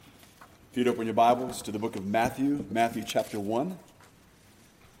If you'd open your Bibles to the book of Matthew, Matthew chapter 1.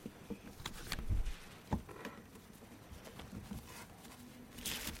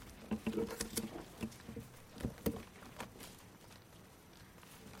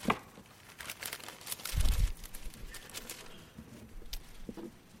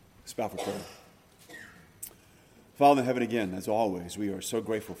 Let's bow for prayer. Father in heaven, again, as always, we are so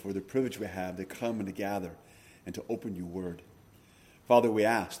grateful for the privilege we have to come and to gather and to open your word. Father, we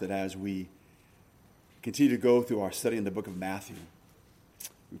ask that as we continue to go through our study in the book of Matthew,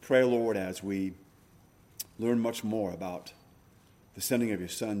 we pray, Lord, as we learn much more about the sending of your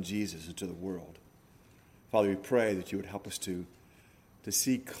Son, Jesus, into the world. Father, we pray that you would help us to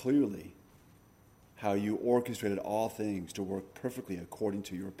see clearly how you orchestrated all things to work perfectly according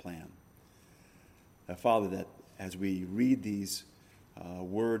to your plan. Father, that as we read these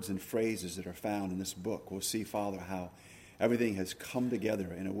words and phrases that are found in this book, we'll see, Father, how everything has come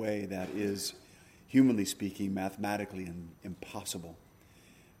together in a way that is, humanly speaking, mathematically impossible.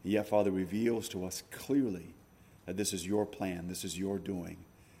 And yet, Father, reveals to us clearly that this is your plan, this is your doing.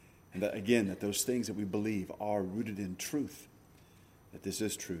 And that, again, that those things that we believe are rooted in truth, that this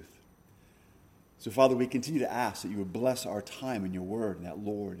is truth. So, Father, we continue to ask that you would bless our time in your word, and that,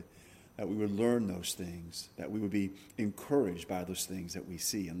 Lord, that we would learn those things, that we would be encouraged by those things that we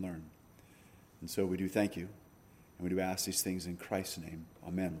see and learn. And so we do thank you. And we do ask these things in Christ's name.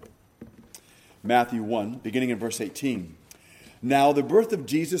 Amen. Matthew 1, beginning in verse 18. Now the birth of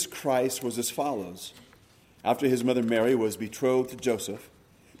Jesus Christ was as follows. After his mother Mary was betrothed to Joseph,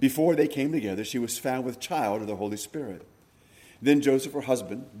 before they came together, she was found with child of the Holy Spirit. Then Joseph, her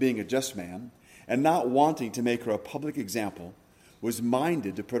husband, being a just man, and not wanting to make her a public example, was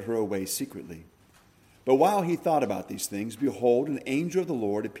minded to put her away secretly. But while he thought about these things, behold, an angel of the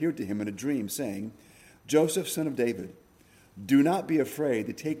Lord appeared to him in a dream, saying, Joseph, son of David, do not be afraid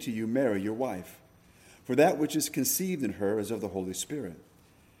to take to you Mary, your wife, for that which is conceived in her is of the Holy Spirit.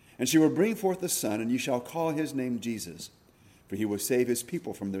 And she will bring forth a son, and you shall call his name Jesus, for he will save his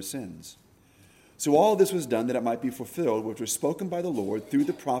people from their sins. So all this was done that it might be fulfilled, which was spoken by the Lord through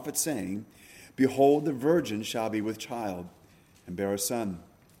the prophet, saying, Behold, the virgin shall be with child, and bear a son,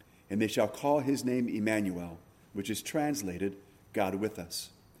 and they shall call his name Emmanuel, which is translated, God with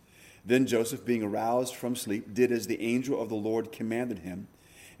us. Then Joseph, being aroused from sleep, did as the angel of the Lord commanded him,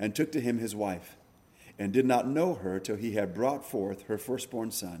 and took to him his wife, and did not know her till he had brought forth her firstborn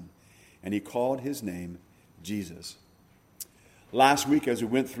son, and he called his name Jesus. Last week, as we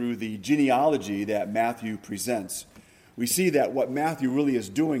went through the genealogy that Matthew presents, we see that what Matthew really is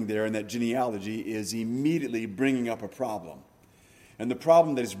doing there in that genealogy is immediately bringing up a problem. And the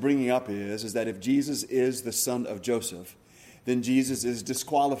problem that he's bringing up is that if Jesus is the son of Joseph, then Jesus is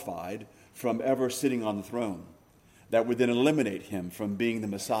disqualified from ever sitting on the throne. That would then eliminate him from being the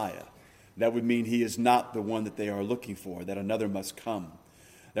Messiah. That would mean he is not the one that they are looking for, that another must come.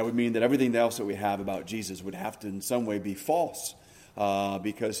 That would mean that everything else that we have about Jesus would have to in some way be false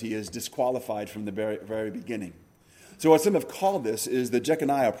because he is disqualified from the very beginning. So what some have called this is the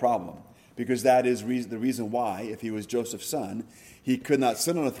Jeconiah problem, because that is the reason why, if he was Joseph's son, he could not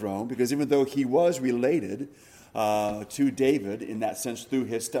sit on a throne, because even though he was related to David, in that sense, through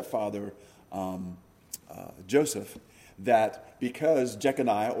his stepfather, Joseph, that because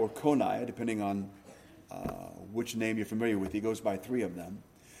Jeconiah or Coniah, depending on which name you're familiar with, he goes by three of them,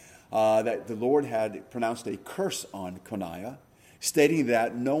 that the Lord had pronounced a curse on Coniah, stating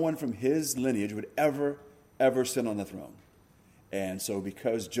that no one from his lineage would ever sit on the throne. And so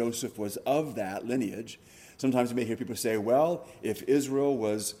because Joseph was of that lineage, sometimes you may hear people say, well, if Israel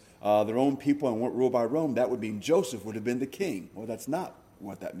was their own people and weren't ruled by Rome, that would mean Joseph would have been the king. Well, that's not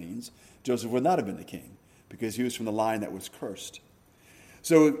what that means. Joseph would not have been the king because he was from the line that was cursed.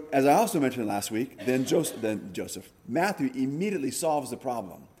 So, as I also mentioned last week, Matthew immediately solves the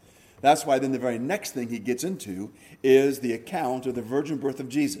problem. That's why then the very next thing he gets into is the account of the virgin birth of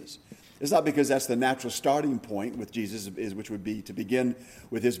Jesus. It's not because that's the natural starting point with Jesus, which would be to begin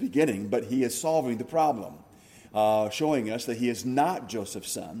with his beginning, but he is solving the problem. Showing us that he is not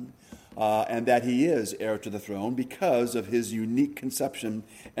Joseph's son, and that he is heir to the throne because of his unique conception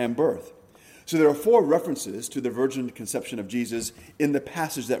and birth. So there are four references to the virgin conception of Jesus in the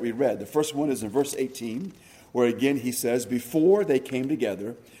passage that we read. The first one is in verse 18, where again he says, before they came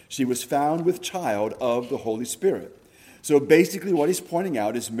together, she was found with child of the Holy Spirit. So basically what he's pointing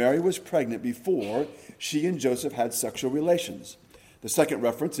out is Mary was pregnant before she and Joseph had sexual relations. The second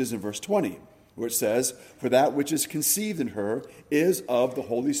reference is in verse 20, where it says, for that which is conceived in her is of the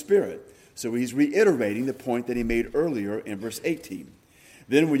Holy Spirit. So he's reiterating the point that he made earlier in verse 18.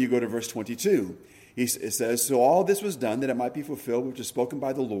 Then when you go to verse 22, It says, so all this was done that it might be fulfilled, which is spoken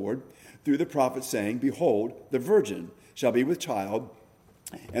by the Lord through the prophet, saying, behold, the virgin shall be with child.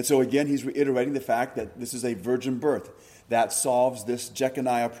 And so again, he's reiterating the fact that this is a virgin birth. That solves this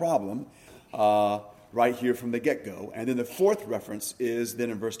Jeconiah problem right here from the get-go. And then the fourth reference is then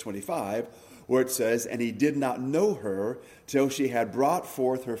in verse 25, where it says, and he did not know her till she had brought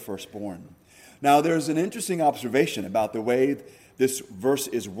forth her firstborn. Now, there's an interesting observation about the way this verse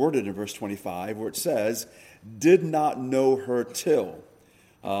is worded in verse 25, where it says, did not know her till.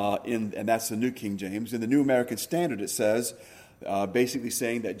 And that's the New King James. In the New American Standard, it says, basically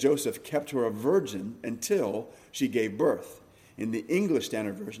saying that Joseph kept her a virgin until she gave birth. In the English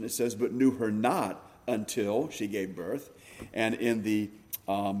Standard Version, it says, but knew her not until she gave birth. And in the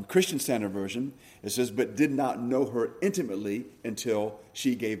Christian Standard Version, it says, but did not know her intimately until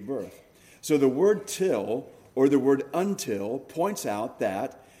she gave birth. So the word till, or the word until, points out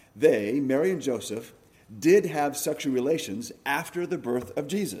that they, Mary and Joseph, did have sexual relations after the birth of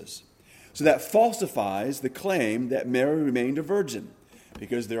Jesus. So that falsifies the claim that Mary remained a virgin,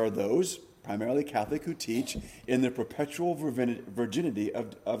 because there are those, primarily Catholic, who teach in the perpetual virginity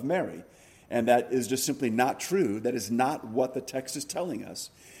of Mary. And that is just simply not true. That is not what the text is telling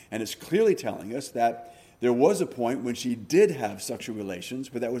us. And it's clearly telling us that there was a point when she did have sexual relations,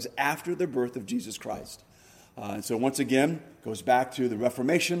 but that was after the birth of Jesus Christ. And so once again, goes back to the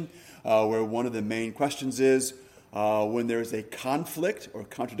Reformation, where one of the main questions is when there's a conflict or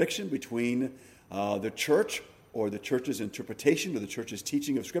contradiction between the church or the church's interpretation or the church's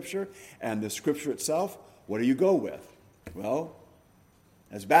teaching of Scripture and the Scripture itself, what do you go with? Well,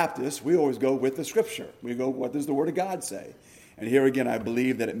 as Baptists, we always go with the Scripture. We go, what does the Word of God say? And here again, I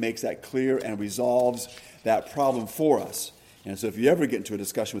believe that it makes that clear and resolves that problem for us. And so if you ever get into a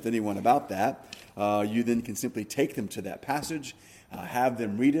discussion with anyone about that, you then can simply take them to that passage, have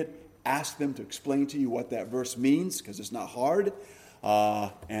them read it, ask them to explain to you what that verse means, because it's not hard,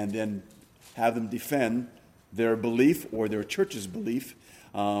 and then have them defend their belief or their church's belief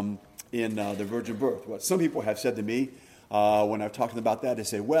in the virgin birth. What some people have said to me when I've talked about that, they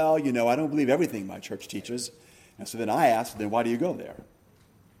say, well, I don't believe everything my church teaches. And so then I ask, then why do you go there?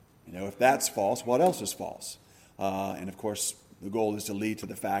 If that's false, what else is false? And of course, the goal is to lead to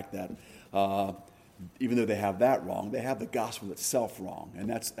the fact that even though they have that wrong, they have the gospel itself wrong. And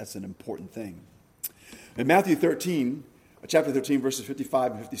that's an important thing. In Matthew 13, chapter 13, verses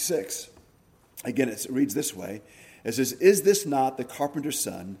 55 and 56, again, it reads this way. It says, is this not the carpenter's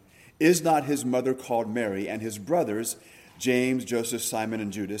son? Is not his mother called Mary, and his brothers, James, Joseph, Simon,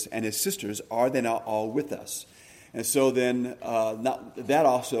 and Judas, and his sisters, are they not all with us? And so then that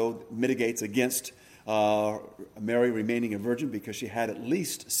also mitigates against Mary remaining a virgin, because she had at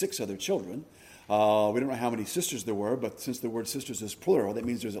least 6 other children. We don't know how many sisters there were, but since the word sisters is plural, that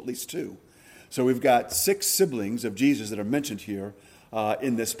means there's at least 2. So we've got 6 siblings of Jesus that are mentioned here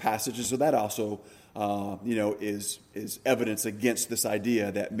in this passage. And so that also, is evidence against this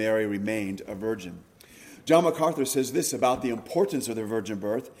idea that Mary remained a virgin. John MacArthur says this about the importance of the virgin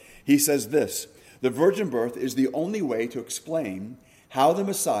birth. He says this: the virgin birth is the only way to explain how the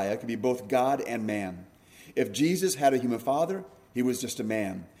Messiah can be both God and man. If Jesus had a human father, he was just a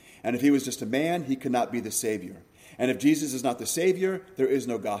man. And if he was just a man, he could not be the Savior. And if Jesus is not the Savior, there is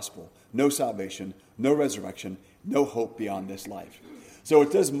no gospel, no salvation, no resurrection, no hope beyond this life. So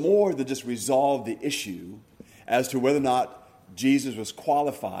it does more than just resolve the issue as to whether or not Jesus was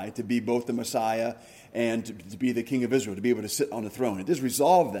qualified to be both the Messiah and to be the King of Israel, to be able to sit on the throne. It does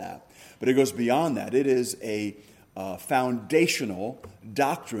resolve that, but it goes beyond that. It is a foundational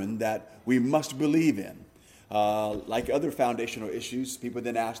doctrine that we must believe in. Like other foundational issues, people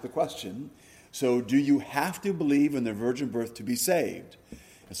then ask the question, so do you have to believe in the virgin birth to be saved?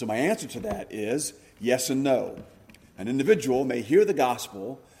 And so my answer to that is yes and no. An individual may hear the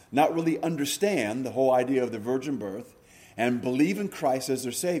gospel, not really understand the whole idea of the virgin birth, and believe in Christ as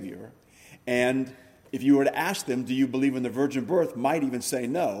their Savior. And if you were to ask them, do you believe in the virgin birth, might even say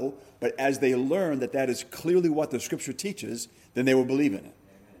no, but as they learn that that is clearly what the Scripture teaches, then they will believe in it.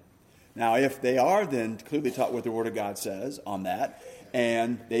 Now, if they are then clearly taught what the Word of God says on that,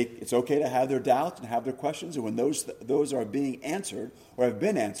 and it's okay to have their doubts and have their questions, and when those are being answered or have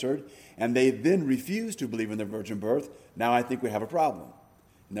been answered, and they then refuse to believe in the virgin birth, now I think we have a problem.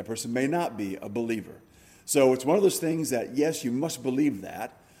 And that person may not be a believer. So it's one of those things that, yes, you must believe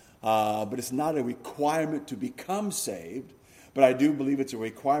that, but it's not a requirement to become saved, but I do believe it's a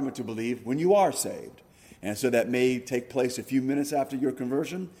requirement to believe when you are saved. And so that may take place a few minutes after your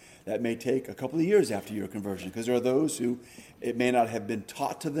conversion. That may take a couple of years after your conversion, because there are those who it may not have been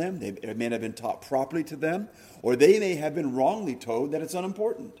taught to them, it may not have been taught properly to them, or they may have been wrongly told that it's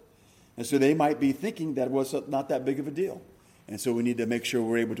unimportant. And so they might be thinking that it was not that big of a deal. And so we need to make sure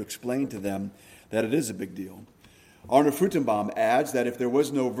we're able to explain to them that it is a big deal. Arnold Fruchtenbaum adds that if there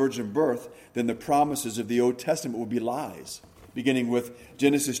was no virgin birth, then the promises of the Old Testament would be lies, beginning with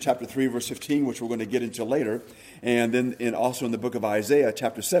Genesis chapter 3, verse 15, which we're going to get into later, and then also in the book of Isaiah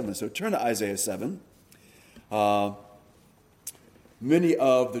chapter 7. So turn to Isaiah 7. Many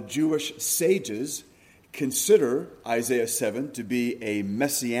of the Jewish sages consider Isaiah 7 to be a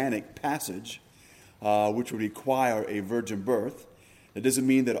messianic passage, which would require a virgin birth. It doesn't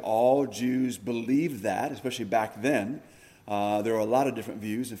mean that all Jews believe that, especially back then. There are a lot of different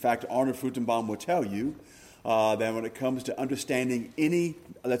views. In fact, Arnold Fruchtenbaum will tell you that when it comes to understanding any,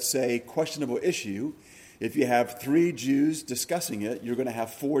 let's say, questionable issue, if you have 3 Jews discussing it, you're going to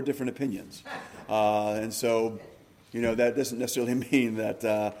have 4 different opinions. And so, that doesn't necessarily mean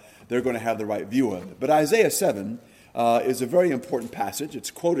that they're going to have the right view of it. But Isaiah 7 is a very important passage.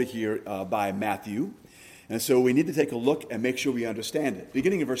 It's quoted here by Matthew. And so we need to take a look and make sure we understand it.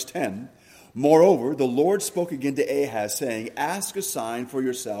 Beginning in verse 10, "Moreover, the Lord spoke again to Ahaz, saying, Ask a sign for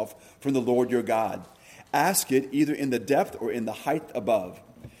yourself from the Lord your God. Ask it either in the depth or in the height above.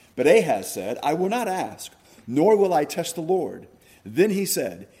 But Ahaz said, I will not ask, nor will I test the Lord. Then he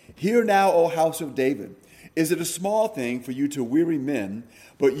said, Hear now, O house of David. Is it a small thing for you to weary men,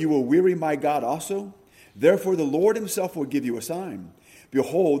 but you will weary my God also? Therefore the Lord himself will give you a sign.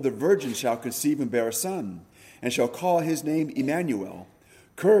 Behold, the virgin shall conceive and bear a son, and shall call his name Emmanuel.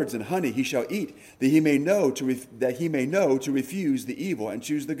 Curds and honey he shall eat, that he may know to refuse the evil and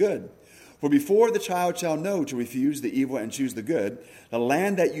choose the good. For before the child shall know to refuse the evil and choose the good, the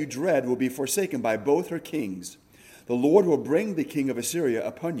land that you dread will be forsaken by both her kings. The Lord will bring the king of Assyria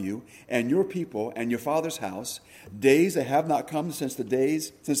upon you and your people and your father's house, days that have not come since the day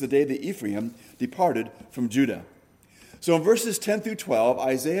that Ephraim departed from Judah." So in verses 10 through 12,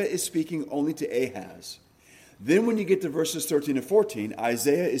 Isaiah is speaking only to Ahaz. Then when you get to verses 13 and 14,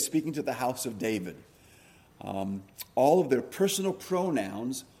 Isaiah is speaking to the house of David. All of their personal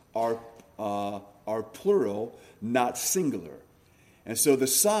pronouns are plural, not singular. And so the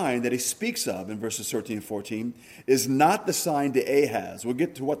sign that he speaks of in verses 13 and 14 is not the sign to Ahaz. We'll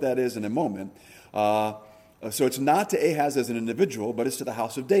get to what that is in a moment. So it's not to Ahaz as an individual, but it's to the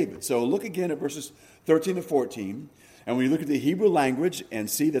house of David. So look again at verses 13 and 14. And when you look at the Hebrew language and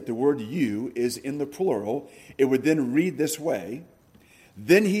see that the word you is in the plural, it would then read this way.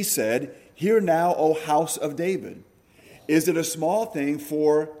 Then he said, Hear now, O house of David. Is it a small thing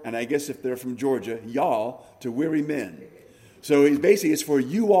for, and I guess if they're from Georgia, y'all, to weary men? So it's for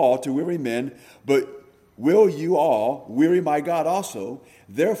you all to weary men, but will you all weary my God also?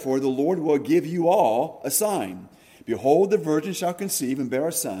 Therefore the Lord will give you all a sign. Behold, the virgin shall conceive and bear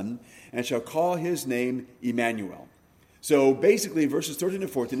a son, and shall call his name Emmanuel. So basically, verses 13 and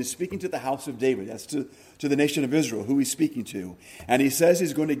 14 is speaking to the house of David. That's to the nation of Israel, who he's speaking to. And he says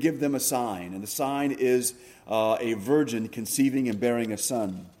he's going to give them a sign. And the sign is a virgin conceiving and bearing a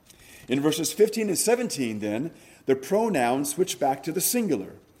son. In verses 15 and 17, then, the pronouns switch back to the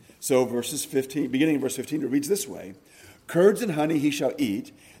singular. So beginning in verse 15, it reads this way. Curds and honey he shall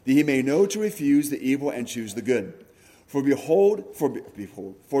eat, that he may know to refuse the evil and choose the good. For before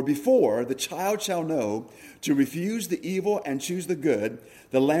the child shall know to refuse the evil and choose the good,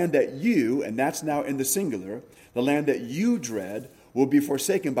 the land that you, and that's now in the singular, the land that you dread will be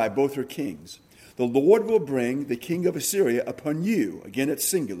forsaken by both her kings. The Lord will bring the king of Assyria upon you, again it's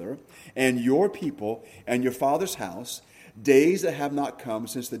singular, and your people and your father's house, days that have not come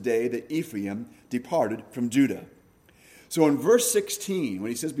since the day that Ephraim departed from Judah. So in verse 16, when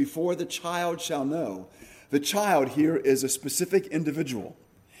he says, before the child shall know, the child here is a specific individual.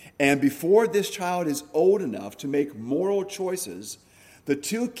 And before this child is old enough to make moral choices, the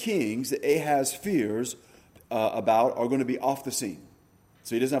 2 kings that Ahaz fears about are going to be off the scene.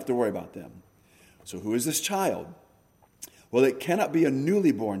 So he doesn't have to worry about them. So who is this child? Well, it cannot be a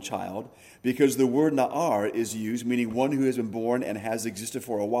newly born child because the word na'ar is used, meaning one who has been born and has existed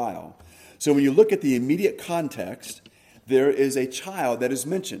for a while. So when you look at the immediate context, there is a child that is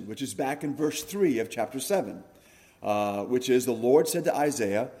mentioned, which is back in verse 3 of chapter 7, which is the Lord said to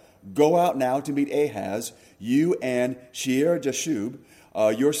Isaiah, go out now to meet Ahaz, you and Shear-Jashub,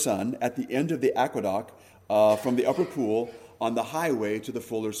 your son, at the end of the aqueduct from the upper pool on the highway to the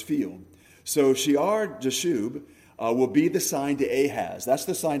fuller's field. So Shear-Jashub will be the sign to Ahaz. That's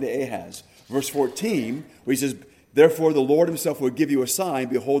the sign to Ahaz. Verse 14, where he says, therefore the Lord himself will give you a sign.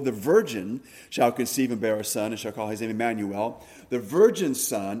 Behold, the virgin shall conceive and bear a son, and shall call his name Emmanuel. The virgin's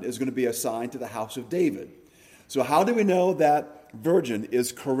son is going to be a sign to the house of David. So how do we know that virgin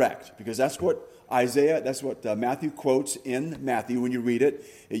is correct? Because that's what Isaiah, that's what Matthew quotes in Matthew when you read it.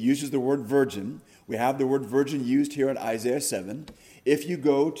 It uses the word virgin. We have the word virgin used here in Isaiah 7. If you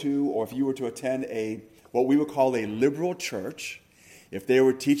go to, or if you were to attend what we would call a liberal church, if they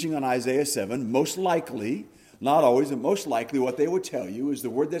were teaching on Isaiah 7, most likely, not always, but most likely what they would tell you is the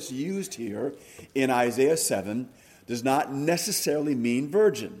word that's used here in Isaiah 7 does not necessarily mean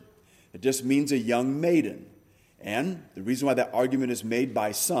virgin. It just means a young maiden. And the reason why that argument is made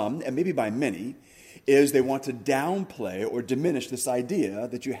by some, and maybe by many, is they want to downplay or diminish this idea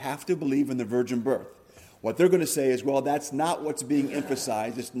that you have to believe in the virgin birth. What they're going to say is, well, that's not what's being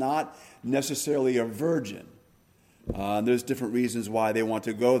emphasized. It's not necessarily a virgin. There's different reasons why they want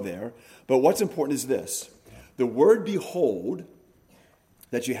to go there. But what's important is this. The word behold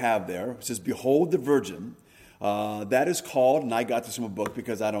that you have there, it says, behold the virgin, that is called, and I got this from a book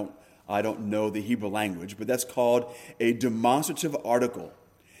because I don't know the Hebrew language, but that's called a demonstrative article.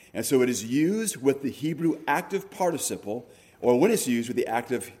 And so it is used with the Hebrew active participle, or when it's used with the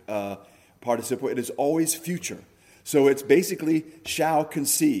active participle, it is always future. So it's basically shall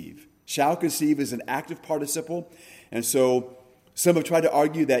conceive. Shall conceive is an active participle. And so some have tried to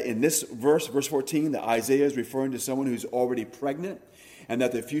argue that in this verse 14, that Isaiah is referring to someone who's already pregnant, and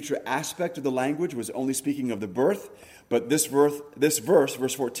that the future aspect of the language was only speaking of the birth. But this verse,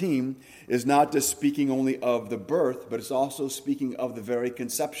 verse 14, is not just speaking only of the birth, but it's also speaking of the very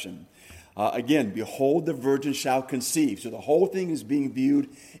conception. Again, behold, the virgin shall conceive. So the whole thing is being viewed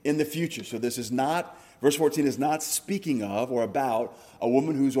in the future. So this is not, verse 14 is not speaking of or about a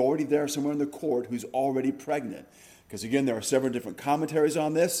woman who's already there somewhere in the court who's already pregnant. Because again, there are several different commentaries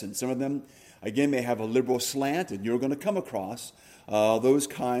on this, and some of them, again, may have a liberal slant, and you're going to come across those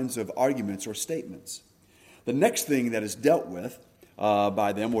kinds of arguments or statements. The next thing that is dealt with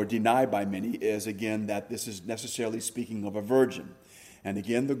by them or denied by many is, again, that this is necessarily speaking of a virgin. And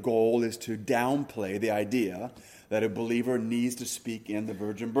again, the goal is to downplay the idea that a believer needs to speak in the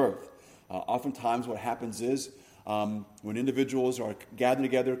virgin birth. Oftentimes what happens is when individuals are gathering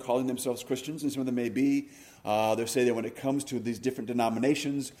together calling themselves Christians, and some of them may be, they'll say that when it comes to these different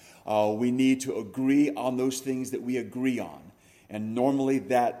denominations, we need to agree on those things that we agree on. And normally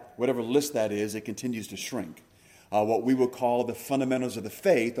that, whatever list that is, it continues to shrink. What we would call the fundamentals of the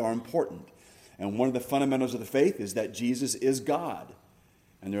faith are important. And one of the fundamentals of the faith is that Jesus is God.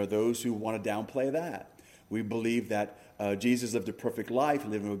 And there are those who want to downplay that. We believe that Jesus lived a perfect life,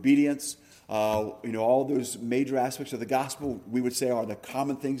 lived in obedience. All those major aspects of the gospel, we would say, are the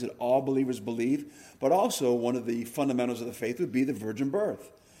common things that all believers believe. But also one of the fundamentals of the faith would be the virgin birth.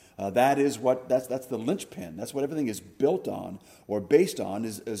 That's the linchpin. That's what everything is built on or based on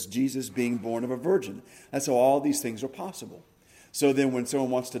is Jesus being born of a virgin. That's how all these things are possible. So then when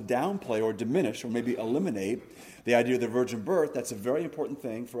someone wants to downplay or diminish or maybe eliminate the idea of the virgin birth, that's a very important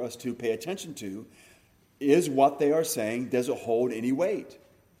thing for us to pay attention to. Is what they are saying, does it hold any weight?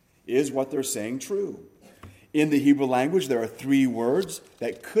 Is what they're saying true? In the Hebrew language, there are three words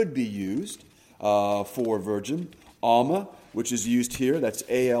that could be used for virgin. Alma, which is used here, that's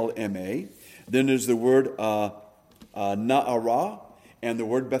A-L-M-A. Then there's the word na'ara and the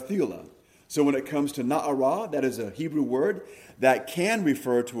word Bethulah. So when it comes to na'ara, that is a Hebrew word that can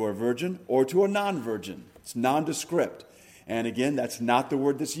refer to a virgin or to a non-virgin. It's nondescript. And again, that's not the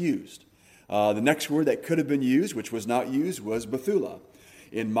word that's used. The next word that could have been used, which was not used, was Bethulah.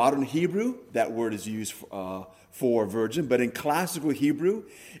 In modern Hebrew, that word is used for virgin, but in classical Hebrew,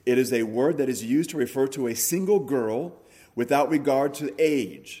 it is a word that is used to refer to a single girl without regard to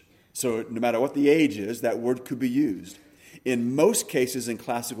age. So no matter what the age is, that word could be used. In most cases in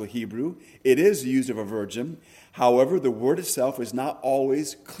classical Hebrew, it is used of a virgin. However, the word itself is not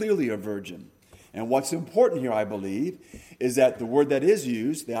always clearly a virgin. And what's important here, I believe, is that the word that is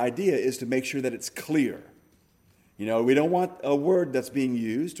used, the idea is to make sure that it's clear. We don't want a word that's being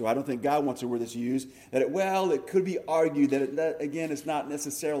used, or I don't think God wants a word that's used, that it could be argued that again, is not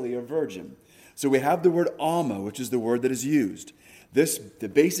necessarily a virgin. So we have the word alma, which is the word that is used.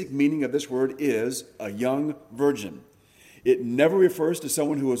 The basic meaning of this word is a young virgin. It never refers to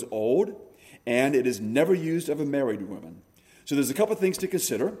someone who is old, and it is never used of a married woman. So there's a couple of things to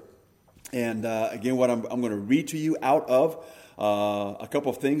consider. And again, what I'm going to read to you out of a couple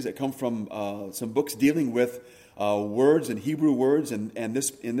of things that come from some books dealing with words and Hebrew words, and in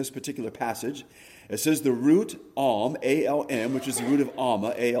this particular passage, it says the root alm, A-L-M, which is the root of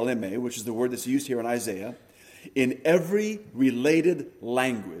alma, A-L-M-A, which is the word that's used here in Isaiah, in every related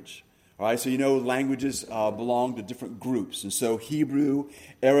language. All right, so languages belong to different groups, and so Hebrew,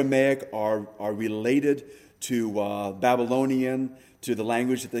 Aramaic are related to Babylonian, to the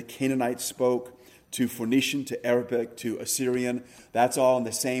language that the Canaanites spoke, to Phoenician, to Arabic, to Assyrian. That's all in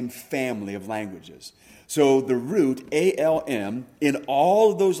the same family of languages. So the root, ALM, in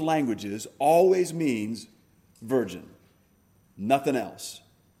all of those languages always means virgin. Nothing else.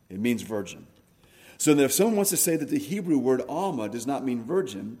 It means virgin. So that if someone wants to say that the Hebrew word alma does not mean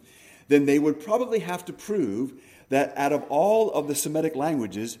virgin, then they would probably have to prove that out of all of the Semitic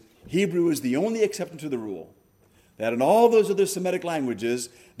languages, Hebrew is the only exception to the rule. That in all those other Semitic languages,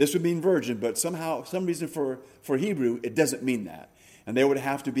 this would mean virgin, but somehow, some reason for Hebrew, it doesn't mean that. And they would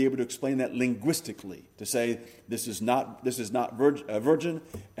have to be able to explain that linguistically, to say this is not virgin,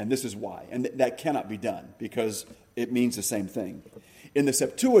 and this is why. And that cannot be done, because it means the same thing. In the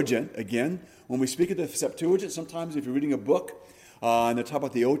Septuagint, again, when we speak of the Septuagint, sometimes if you're reading a book and they talk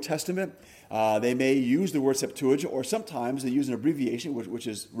about the Old Testament, they may use the word Septuagint, or sometimes they use an abbreviation, which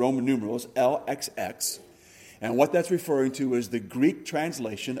is Roman numerals, LXX. And what that's referring to is the Greek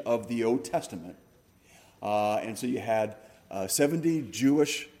translation of the Old Testament. And so you had 70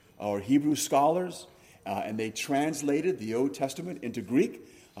 Jewish or Hebrew scholars, and they translated the Old Testament into Greek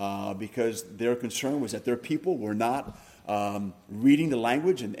because their concern was that their people were not reading the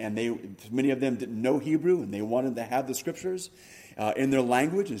language, and many of them didn't know Hebrew, and they wanted to have the scriptures in their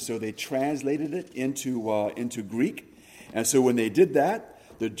language, and so they translated it into Greek. And so when they did that,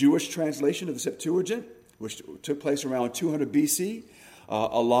 the Jewish translation of the Septuagint, which took place around 200 BC,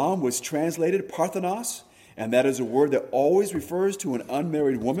 Elam was translated Parthenos, and that is a word that always refers to an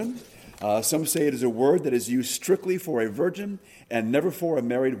unmarried woman. Some say it is a word that is used strictly for a virgin and never for a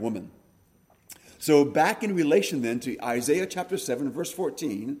married woman. So back in relation then to Isaiah chapter 7, verse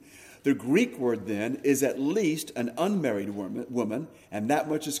 14, the Greek word then is at least an unmarried woman, and that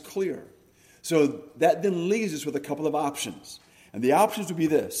much is clear. So that then leaves us with a couple of options. And the options would be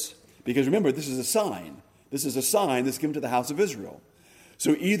this, because remember, this is a sign. This is a sign that's given to the house of Israel.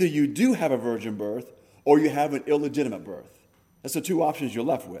 So either you do have a virgin birth or you have an illegitimate birth. That's the two options you're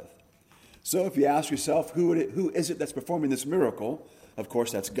left with. So if you ask yourself, who is it that's performing this miracle? Of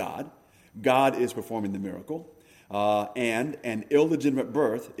course, that's God. God is performing the miracle. And an illegitimate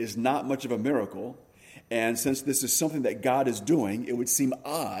birth is not much of a miracle. And since this is something that God is doing, it would seem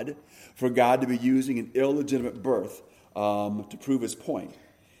odd for God to be using an illegitimate birth to prove his point.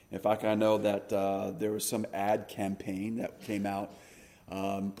 In fact, I know that there was some ad campaign that came out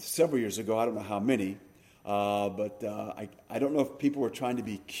several years ago. I don't know how many, but I don't know if people were trying to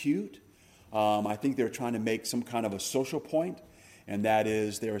be cute. I think they were trying to make some kind of a social point, and that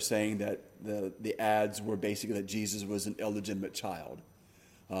is they were saying that the ads were basically that Jesus was an illegitimate child.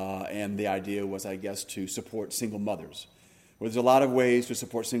 And the idea was, I guess, to support single mothers. Well, there's a lot of ways to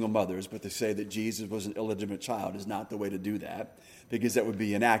support single mothers, but to say that Jesus was an illegitimate child is not the way to do that, because that would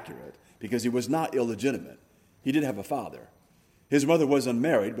be inaccurate, because he was not illegitimate. He did have a father. His mother was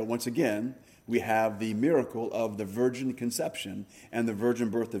unmarried, but once again, we have the miracle of the virgin conception and the virgin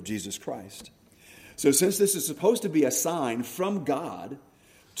birth of Jesus Christ. So since this is supposed to be a sign from God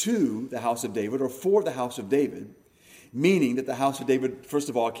to the house of David, or for the house of David, meaning that the house of David, first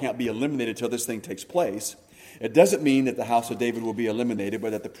of all, can't be eliminated until this thing takes place. It doesn't mean that the house of David will be eliminated,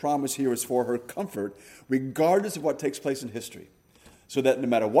 but that the promise here is for her comfort, regardless of what takes place in history. So that no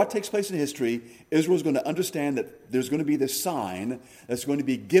matter what takes place in history, Israel is going to understand that there's going to be this sign that's going to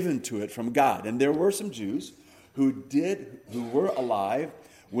be given to it from God. And there were some Jews who were alive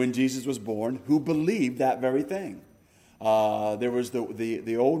when Jesus was born, who believed that very thing. There was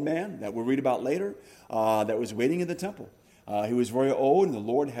the old man that we'll read about later that was waiting in the temple. He was very old, and the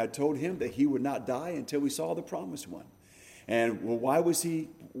Lord had told him that he would not die until we saw the promised one. And well,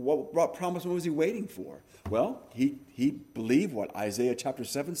 what promised one was he waiting for? Well, he believed what Isaiah chapter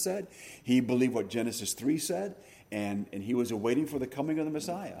 7 said. He believed what Genesis 3 said, and he was awaiting for the coming of the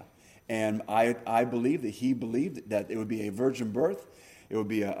Messiah. And I believe that he believed that it would be a virgin birth. It would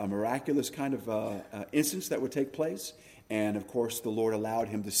be a miraculous kind of instance that would take place. And, of course, the Lord allowed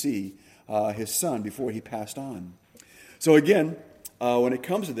him to see his son before he passed on. So, again, when it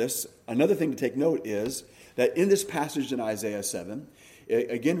comes to this, another thing to take note is that in this passage in Isaiah 7, it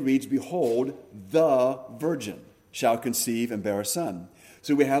again reads, "Behold, the virgin shall conceive and bear a son."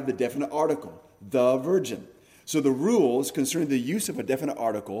 So we have the definite article, the virgin. So the rules concerning the use of a definite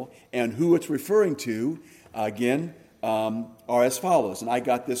article and who it's referring to, again, are as follows. And I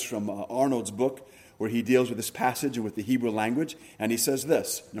got this from Arnold's book, where he deals with this passage and with the Hebrew language. And he says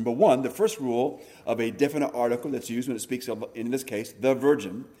this. Number one, the first rule of a definite article that's used when it speaks of, in this case, the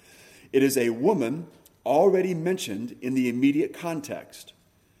virgin, it is a woman already mentioned in the immediate context.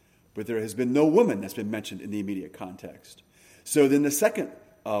 But there has been no woman that's been mentioned in the immediate context. So then the second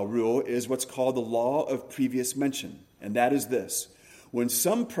rule is what's called the law of previous mention. And that is this. when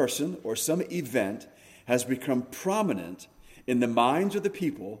some person or some event has become prominent in the minds of the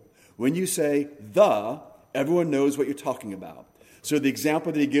people. When you say everyone knows what you're talking about. So the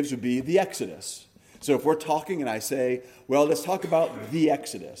example that he gives would be the Exodus. So if we're talking and I say, well, let's talk about the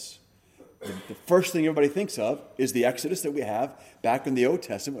Exodus. The first thing everybody thinks of is the Exodus that we have back in the Old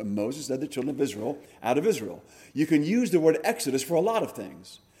Testament when Moses led the children of Israel out of Israel. You can use the word Exodus for a lot of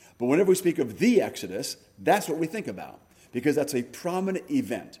things. But whenever we speak of the Exodus, that's what we think about because that's a prominent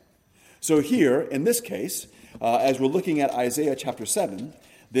event. So here, in this case, as we're looking at Isaiah chapter 7,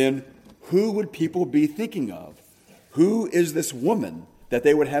 then who would people be thinking of? Who is this woman that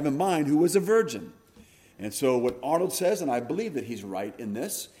they would have in mind who was a virgin? And so what Arnold says, and I believe that he's right in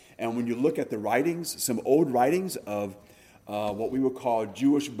this, and when you look at the writings, some old writings of what we would call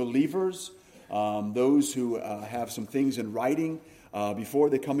Jewish believers, those who have some things in writing before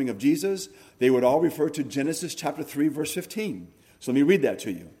the coming of Jesus, they would all refer to Genesis chapter 3, verse 15. So let me read that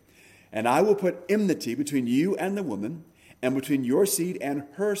to you. And I will put enmity between you and the woman, and between your seed and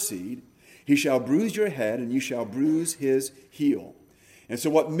her seed. He shall bruise your head, and you shall bruise his heel. And so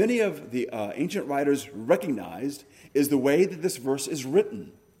what many of the ancient writers recognized is the way that this verse is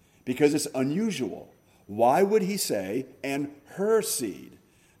written, because it's unusual. Why would he say, and her seed?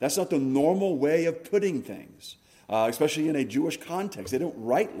 That's not the normal way of putting things, especially in a Jewish context. They don't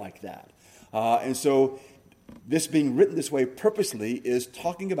write like that. And so this being written this way purposely is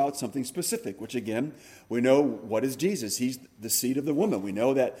talking about something specific, which again, we know what is Jesus. He's the seed of the woman. We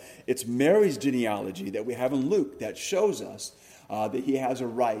know that it's Mary's genealogy that we have in Luke that shows us that he has a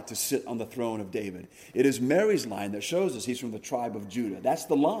right to sit on the throne of David. It is Mary's line that shows us he's from the tribe of Judah. That's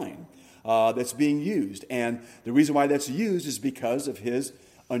the line that's being used. And the reason why that's used is because of his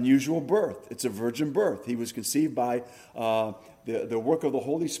unusual birth. It's a virgin birth. He was conceived by the work of the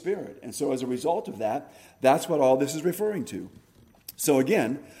Holy Spirit. And so as a result of that, that's what all this is referring to. So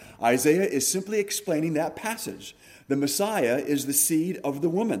again, Isaiah is simply explaining that passage. The Messiah is the seed of the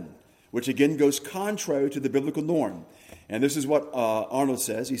woman, which again goes contrary to the biblical norm. And this is what Arnold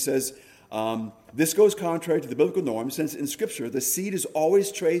says. He says, this goes contrary to the biblical norm since in Scripture the seed is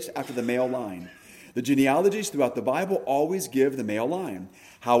always traced after the male line. The genealogies throughout the Bible always give the male line.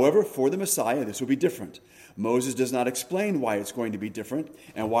 However, for the Messiah, this will be different. Moses does not explain why it's going to be different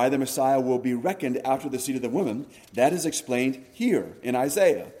and why the Messiah will be reckoned after the seed of the woman. That is explained here in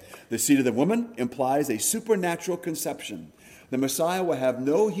Isaiah. The seed of the woman implies a supernatural conception. The Messiah will have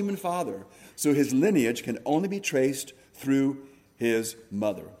no human father, so his lineage can only be traced through his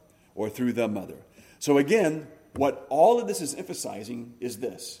mother or through the mother. So again, what all of this is emphasizing is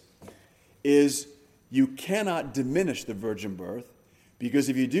this, is you cannot diminish the virgin birth, because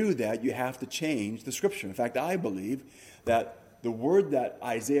if you do that, you have to change the Scripture. In fact, I believe that the word that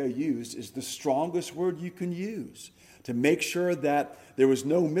Isaiah used is the strongest word you can use to make sure that there was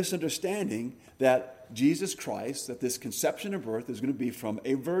no misunderstanding that Jesus Christ, that this conception and birth is going to be from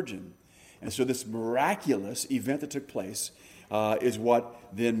a virgin. And so this miraculous event that took place is what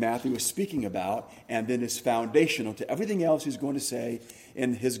then Matthew is speaking about, and then is foundational to everything else he's going to say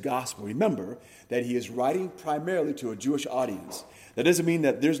in his gospel. Remember that he is writing primarily to a Jewish audience. That doesn't mean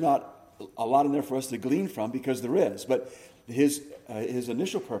that there's not a lot in there for us to glean from, because there is. But his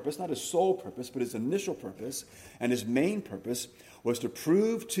initial purpose, not his sole purpose, but his initial purpose and his main purpose was to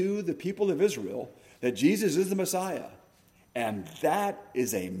prove to the people of Israel that Jesus is the Messiah. And that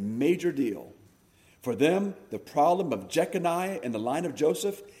is a major deal. For them, the problem of Jeconiah and the line of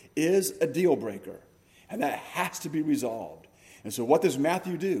Joseph is a deal breaker. And that has to be resolved. And so what does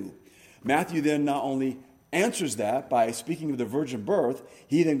Matthew do? Matthew then not only answers that by speaking of the virgin birth,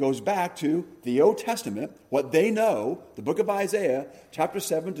 he then goes back to the Old Testament, what they know, the book of Isaiah, chapter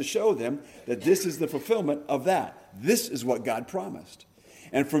 7, to show them that this is the fulfillment of that. This is what God promised.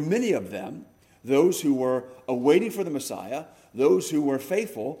 And for many of them, those who were awaiting for the Messiah, those who were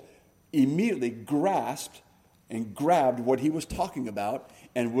faithful, immediately grasped and grabbed what he was talking about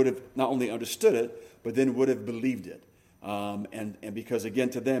and would have not only understood it, but then would have believed it. And because, again,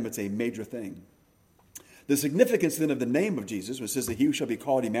 to them, it's a major thing. The significance then of the name of Jesus, which says that he shall be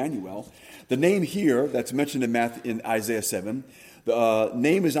called Emmanuel, the name here that's mentioned in Isaiah 7, the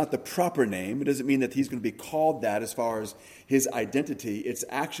name is not the proper name. It doesn't mean that he's going to be called that as far as his identity. It's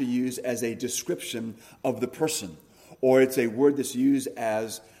actually used as a description of the person, or it's a word that's used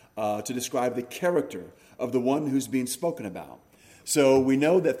as to describe the character of the one who's being spoken about. So we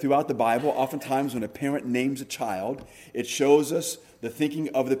know that throughout the Bible, oftentimes when a parent names a child, it shows us the thinking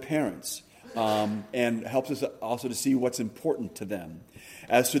of the parents. And helps us also to see what's important to them.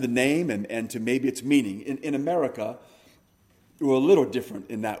 As to the name and to maybe its meaning, in America, we're a little different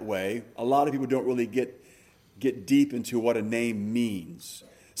in that way. A lot of people don't really get get deep into what a name means.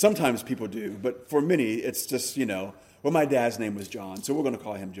 Sometimes people do, but for many, it's just, well, my dad's name was John, so we're going to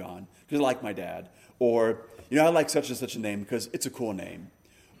call him John because I like my dad. Or, I like such and such a name because it's a cool name.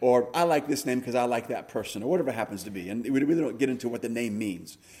 Or I like this name because I like that person, or whatever it happens to be. And we really don't get into what the name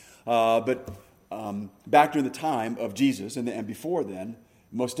means. But back during the time of Jesus and before then,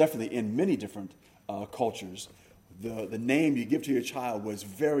 most definitely in many different cultures, the name you give to your child was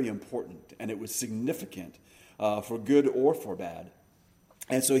very important, and it was significant for good or for bad.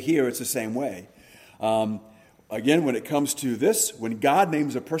 And so here it's the same way. Again, when it comes to this, when God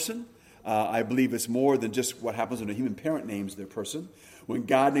names a person, I believe it's more than just what happens when a human parent names their person. When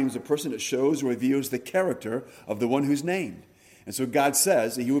God names a person, it shows or reveals the character of the one who's named. And so God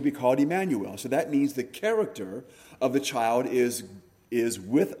says that he will be called Emmanuel. So that means the character of the child is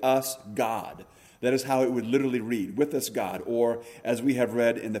with us, God. That is how it would literally read, with us, God. Or, as we have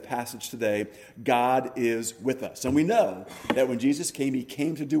read in the passage today, God is with us. And we know that when Jesus came, he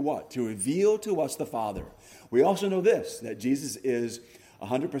came to do what? To reveal to us the Father. We also know this, that Jesus is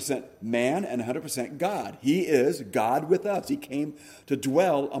 100% man and 100% God. He is God with us. He came to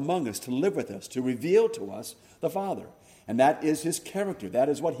dwell among us, to live with us, to reveal to us the Father. And that is his character. That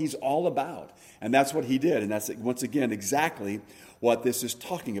is what he's all about. And that's what he did. And that's, once again, exactly what this is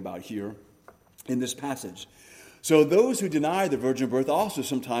talking about here in this passage. So those who deny the virgin birth also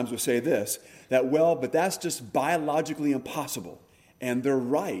sometimes will say this, that, well, but that's just biologically impossible. And they're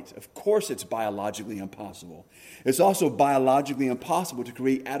right. Of course it's biologically impossible. It's also biologically impossible to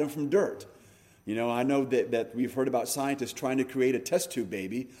create Adam from dirt. I know that we've heard about scientists trying to create a test tube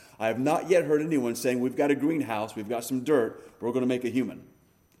baby. I have not yet heard anyone saying, we've got a greenhouse, we've got some dirt, we're going to make a human.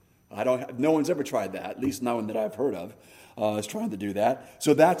 No one's ever tried that, at least no one that I've heard of is trying to do that.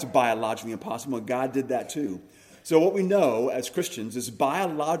 So that's biologically impossible, and God did that too. So what we know as Christians is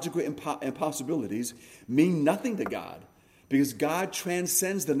biological impossibilities mean nothing to God, because God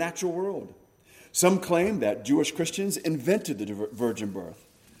transcends the natural world. Some claim that Jewish Christians invented the virgin birth.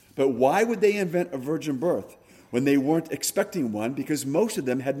 But why would they invent a virgin birth when they weren't expecting one? Because most of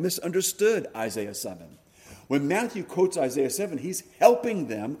them had misunderstood Isaiah 7. When Matthew quotes Isaiah 7, he's helping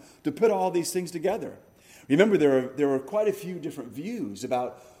them to put all these things together. Remember, there were quite a few different views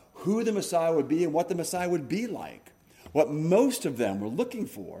about who the Messiah would be and what the Messiah would be like. What most of them were looking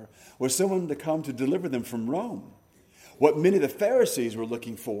for was someone to come to deliver them from Rome. What many of the Pharisees were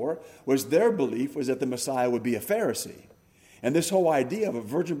looking for was their belief was that the Messiah would be a Pharisee. And this whole idea of a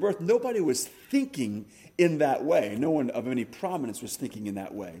virgin birth, nobody was thinking in that way. No one of any prominence was thinking in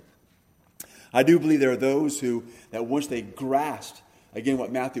that way. I do believe there are those that once they grasped, again,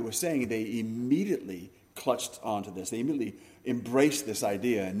 what Matthew was saying, they immediately clutched onto this. They immediately embraced this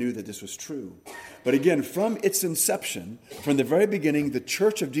idea and knew that this was true. But again, from its inception, from the very beginning, the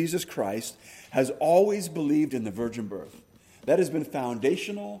Church of Jesus Christ has always believed in the virgin birth. That has been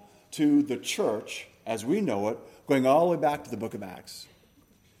foundational to the church as we know it, going all the way back to the book of Acts.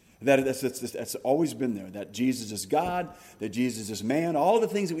 That's always been there, that Jesus is God, that Jesus is man, all the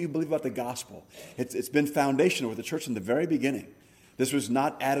things that we believe about the gospel. It's been foundational with the church from the very beginning. This was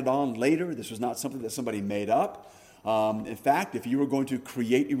not added on later. This was not something that somebody made up. In fact, if you were going to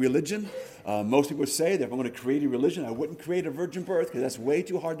create a religion, most people would say that if I'm going to create a religion, I wouldn't create a virgin birth because that's way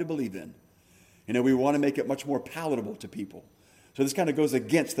too hard to believe in. We want to make it much more palatable to people. So this kind of goes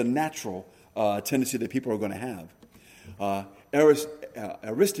against the natural tendency that people are going to have.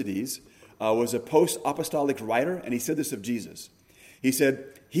 Aristides was a post-apostolic writer, and he said this of Jesus. He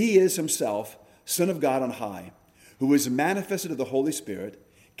said, "He is himself Son of God on high, who was manifested of the Holy Spirit,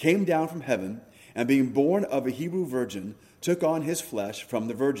 came down from heaven, and being born of a Hebrew virgin, took on his flesh from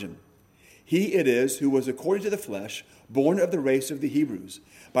the virgin. He it is who was according to the flesh, born of the race of the Hebrews,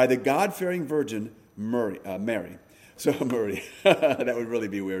 by the God-fearing virgin Mary." So Mary, that would really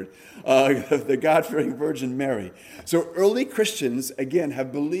be weird. The God-fearing Virgin Mary. So early Christians, again,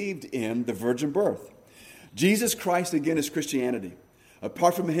 have believed in the virgin birth. Jesus Christ, again, is Christianity.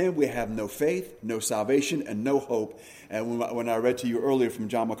 Apart from him, we have no faith, no salvation, and no hope. And when I read to you earlier from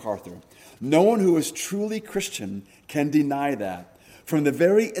John MacArthur, no one who is truly Christian can deny that. From the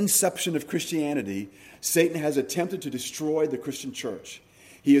very inception of Christianity, Satan has attempted to destroy the Christian church.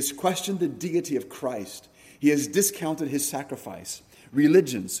 He has questioned the deity of Christ. He has discounted his sacrifice.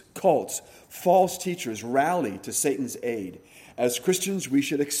 Religions, cults, false teachers rally to Satan's aid. As Christians, we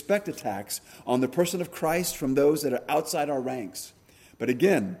should expect attacks on the person of Christ from those that are outside our ranks. But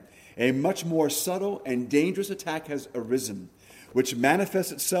again, a much more subtle and dangerous attack has arisen, which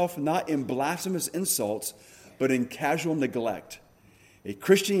manifests itself not in blasphemous insults, but in casual neglect. A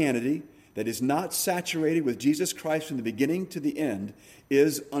Christianity that is not saturated with Jesus Christ from the beginning to the end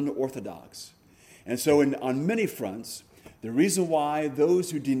is unorthodox. And so on many fronts, the reason why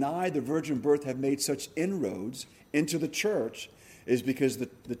those who deny the virgin birth have made such inroads into the church is because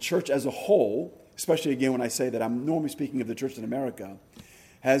the church as a whole, especially again when I say that I'm normally speaking of the church in America,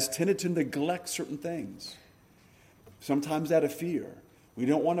 has tended to neglect certain things. Sometimes out of fear. We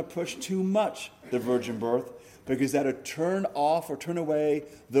don't want to push too much the virgin birth because that would turn off or turn away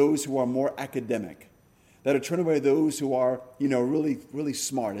those who are more academic. That would turn away those who are, really, really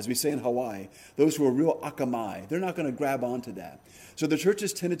smart. As we say in Hawaii, those who are real akamai. They're not going to grab onto that. So the church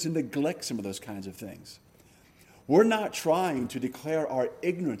has tended to neglect some of those kinds of things. We're not trying to declare our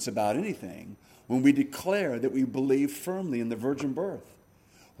ignorance about anything when we declare that we believe firmly in the virgin birth.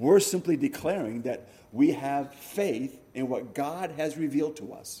 We're simply declaring that we have faith in what God has revealed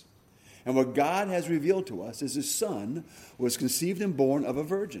to us. And what God has revealed to us is His Son was conceived and born of a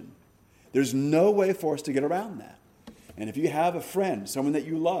virgin. There's no way for us to get around that. And if you have a friend, someone that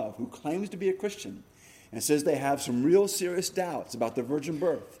you love, who claims to be a Christian and says they have some real serious doubts about the virgin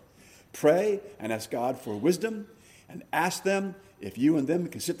birth, pray and ask God for wisdom and ask them if you and them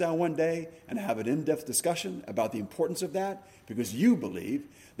can sit down one day and have an in-depth discussion about the importance of that, because you believe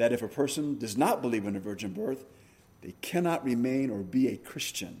that if a person does not believe in a virgin birth, they cannot remain or be a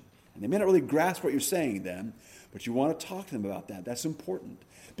Christian. And they may not really grasp what you're saying then, but you want to talk to them about that. That's important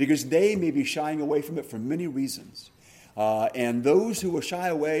because they may be shying away from it for many reasons. And those who will shy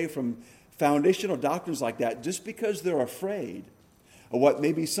away from foundational doctrines like that just because they're afraid of what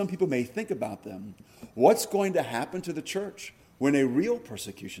maybe some people may think about them, what's going to happen to the church when a real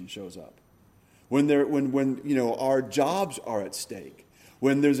persecution shows up? When our jobs are at stake,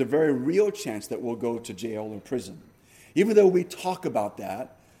 when there's a very real chance that we'll go to jail or prison. Even though we talk about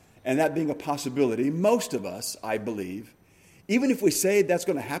that, and that being a possibility, most of us, I believe, even if we say that's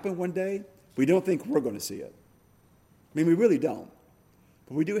going to happen one day, we don't think we're going to see it. I mean, we really don't.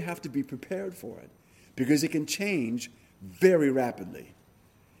 But we do have to be prepared for it because it can change very rapidly.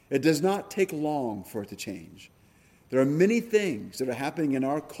 It does not take long for it to change. There are many things that are happening in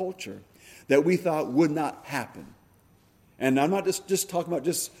our culture that we thought would not happen. And I'm not just talking about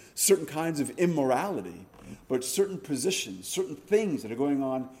just certain kinds of immorality, but certain positions, certain things that are going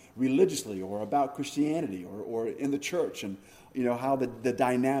on religiously or about Christianity or in the church, and how the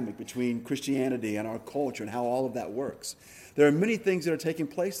dynamic between Christianity and our culture and how all of that works. There are many things that are taking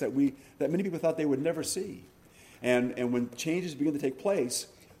place that many people thought they would never see. And when changes begin to take place,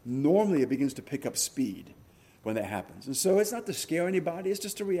 normally it begins to pick up speed when that happens. And so it's not to scare anybody, it's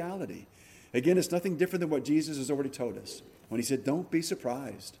just a reality. Again, it's nothing different than what Jesus has already told us when He said, don't be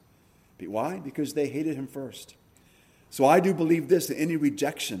surprised. Why? Because they hated Him first. So I do believe this, that any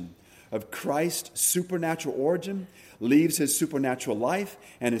rejection of Christ's supernatural origin leaves His supernatural life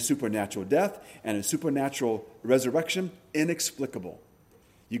and His supernatural death and His supernatural resurrection inexplicable.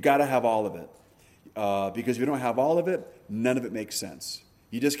 You got to have all of it. Because if you don't have all of it, none of it makes sense.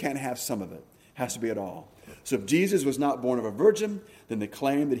 You just can't have some of it. It has to be it all. So if Jesus was not born of a virgin, then the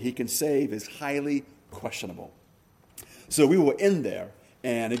claim that He can save is highly questionable. So we will end there.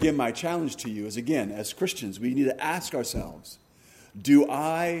 And again, my challenge to you is, again, as Christians, we need to ask ourselves, do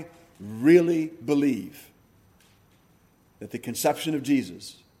I really believe that the conception of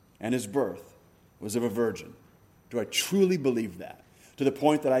Jesus and His birth was of a virgin? Do I truly believe that? To the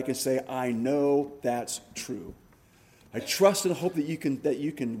point that I can say, I know that's true. I trust and hope that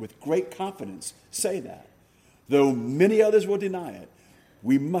you can, with great confidence, say that. Though many others will deny it,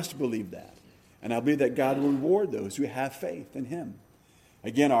 we must believe that. And I believe that God will reward those who have faith in Him.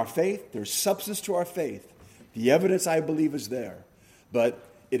 Again, our faith, there's substance to our faith. The evidence, I believe, is there. But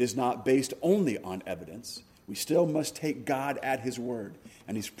it is not based only on evidence. We still must take God at His word.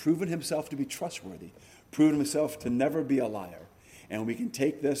 And He's proven Himself to be trustworthy, proven Himself to never be a liar. And we can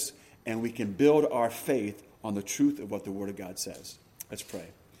take this and we can build our faith on the truth of what the Word of God says. Let's pray.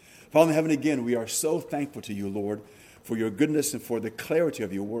 Father in heaven, again, we are so thankful to You, Lord, for Your goodness and for the clarity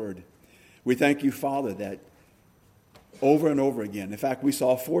of Your word. We thank You, Father, that over and over again, in fact, we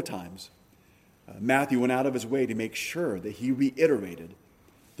saw 4 times, Matthew went out of his way to make sure that he reiterated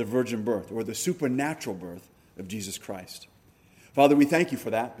the virgin birth or the supernatural birth of Jesus Christ. Father, we thank You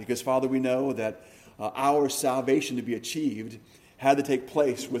for that because, Father, we know that our salvation to be achieved had to take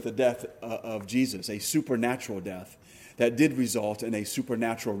place with the death of Jesus, a supernatural death that did result in a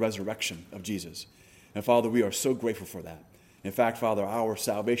supernatural resurrection of Jesus. And Father, we are so grateful for that. In fact, Father, our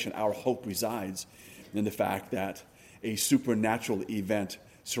salvation, our hope resides in the fact that a supernatural event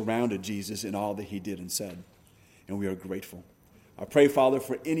surrounded Jesus in all that He did and said. And we are grateful. I pray, Father,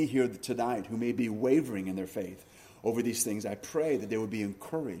 for any here tonight who may be wavering in their faith over these things. I pray that they would be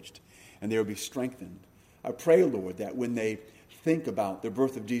encouraged and they would be strengthened. I pray, Lord, that when they think about the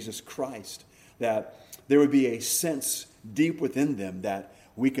birth of Jesus Christ, that there would be a sense deep within them that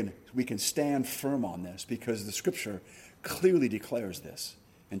we can stand firm on this because the Scripture clearly declares this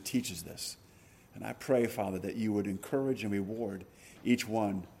and teaches this. And I pray, Father, that you would encourage and reward each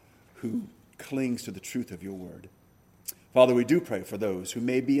one who clings to the truth of your word. Father, we do pray for those who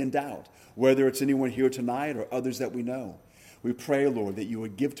may be in doubt, whether it's anyone here tonight or others that we know. We pray, Lord, that you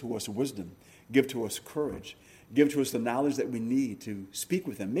would give to us wisdom, give to us courage, give to us the knowledge that we need to speak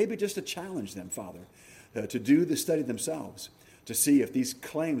with them, maybe just to challenge them, Father, to do the study themselves, to see if these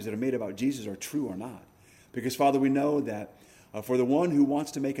claims that are made about Jesus are true or not. Because, Father, we know that for the one who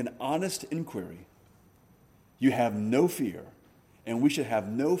wants to make an honest inquiry, you have no fear, and we should have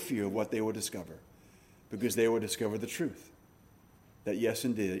no fear of what they will discover, because they will discover the truth, that yes,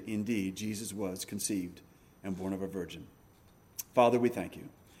 indeed, Jesus was conceived and born of a virgin. Father, we thank you,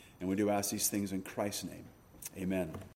 and we do ask these things in Christ's name. Amen.